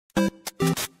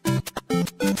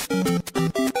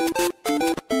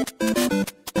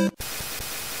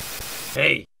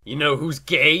who's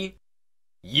gay?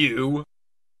 You.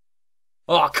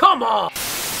 Oh, come on!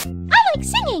 I like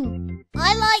singing.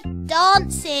 I like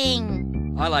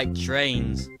dancing. I like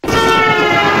trains.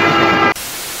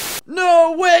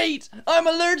 No, wait! I'm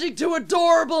allergic to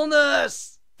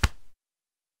adorableness!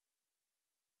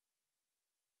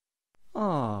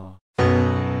 Aww.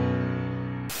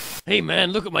 Hey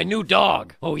man, look at my new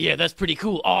dog. Oh yeah, that's pretty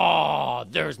cool. Aw,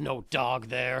 there's no dog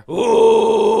there.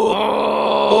 Ooh.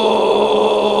 Oh.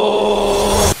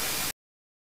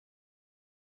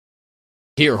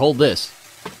 Here, hold this.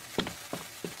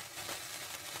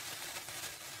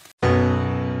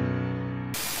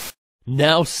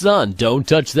 Now son, don't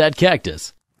touch that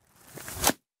cactus.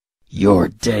 You're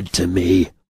dead to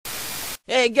me.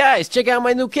 Hey guys, check out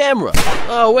my new camera.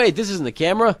 Oh wait, this isn't the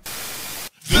camera.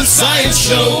 The Science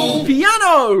Show!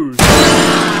 Pianos!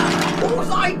 Whose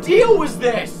idea was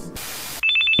this?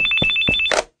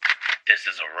 This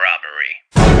is a robbery.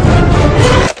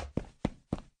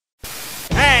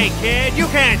 Hey kid, you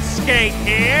can't skate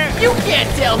here! You can't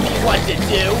tell me what to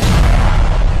do!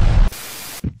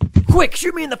 Quick,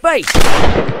 shoot me in the face!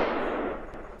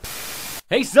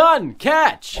 Hey son,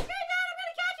 catch! I'm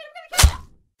gonna catch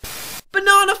it!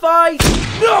 Banana fight!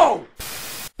 No!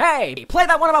 Hey, play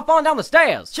that one about falling down the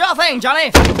stairs! Sure thing,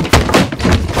 Johnny!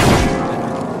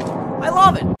 I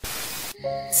love it!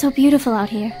 So beautiful out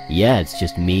here. Yeah, it's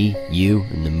just me, you,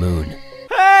 and the moon.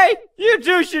 Hey! You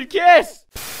two should kiss!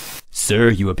 Sir,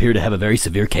 you appear to have a very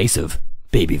severe case of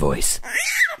baby voice.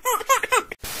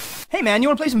 Hey man, you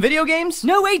wanna play some video games?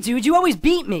 No way, dude, you always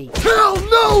beat me. Tell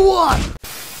no one!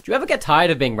 Do you ever get tired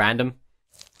of being random?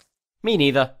 Me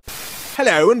neither.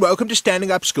 Hello and welcome to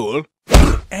Standing Up School.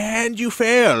 And you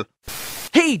fail.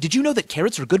 Hey, did you know that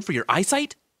carrots are good for your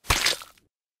eyesight?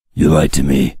 You lied to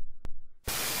me.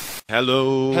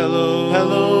 Hello. Hello.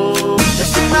 Hello.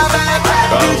 Just see my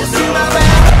back, just see my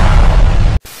back.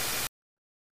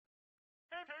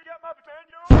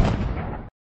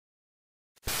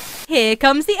 Here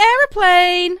comes the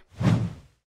aeroplane.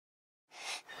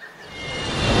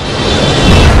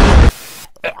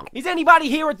 Is anybody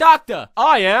here a doctor?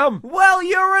 I am. Well,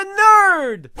 you're a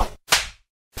nerd!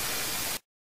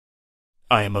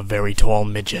 I am a very tall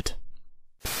midget.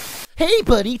 Hey,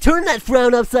 buddy, turn that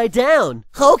frown upside down.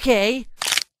 Okay.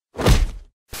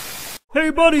 Hey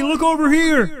buddy, look over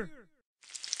here!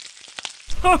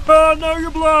 Haha, now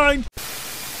you're blind!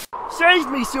 Save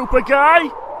me, super guy!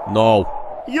 No.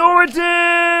 You're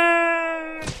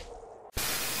dead!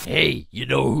 Hey, you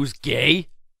know who's gay?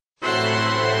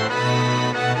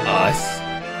 Us.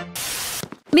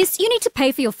 Miss, you need to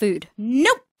pay for your food.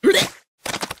 Nope.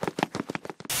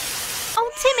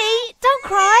 Oh, Timmy, don't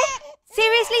cry.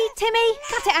 Seriously, Timmy,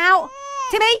 cut it out.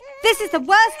 Timmy, this is the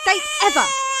worst date ever.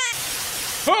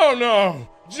 Oh no!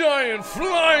 Giant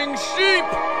flying sheep!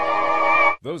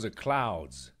 Those are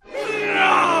clouds.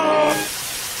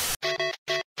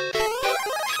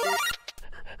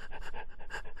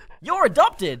 You're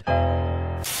adopted.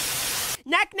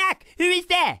 Knock knock, who is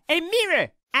there? A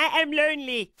mirror! I am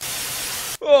lonely.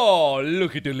 Oh,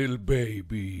 look at the little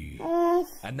baby.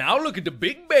 And now look at the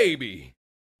big baby.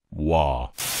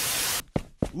 Wah.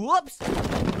 Whoops.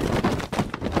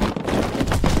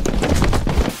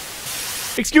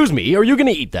 Excuse me, are you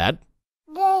gonna eat that?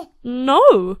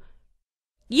 No.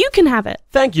 You can have it.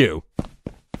 Thank you.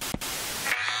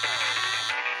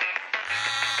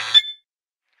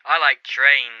 I like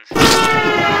trains.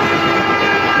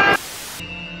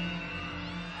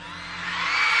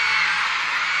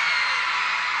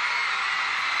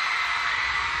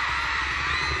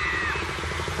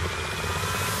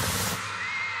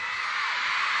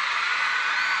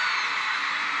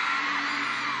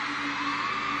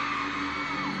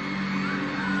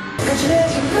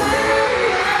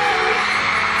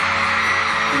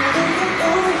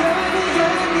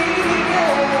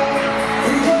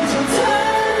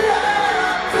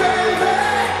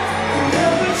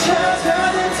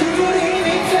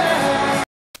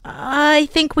 I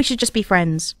think we should just be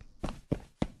friends.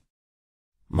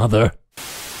 Mother.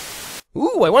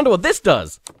 Ooh, I wonder what this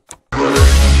does.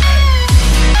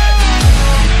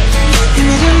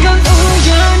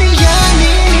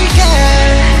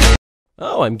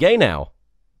 Oh, I'm gay now.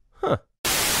 Huh.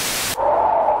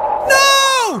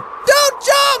 No! Don't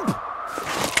jump!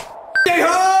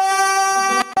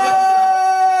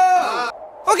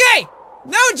 Okay,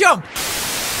 now jump!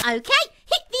 Okay,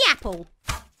 hit the apple.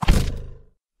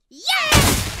 Yeah!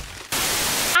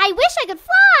 I wish I could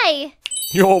fly.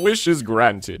 Your wish is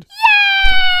granted.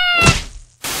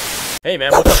 Hey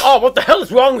man, what the hell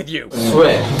is wrong with you?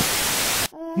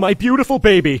 My beautiful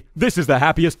baby, this is the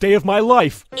happiest day of my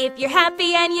life. If you're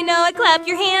happy and you know it, clap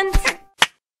your hands.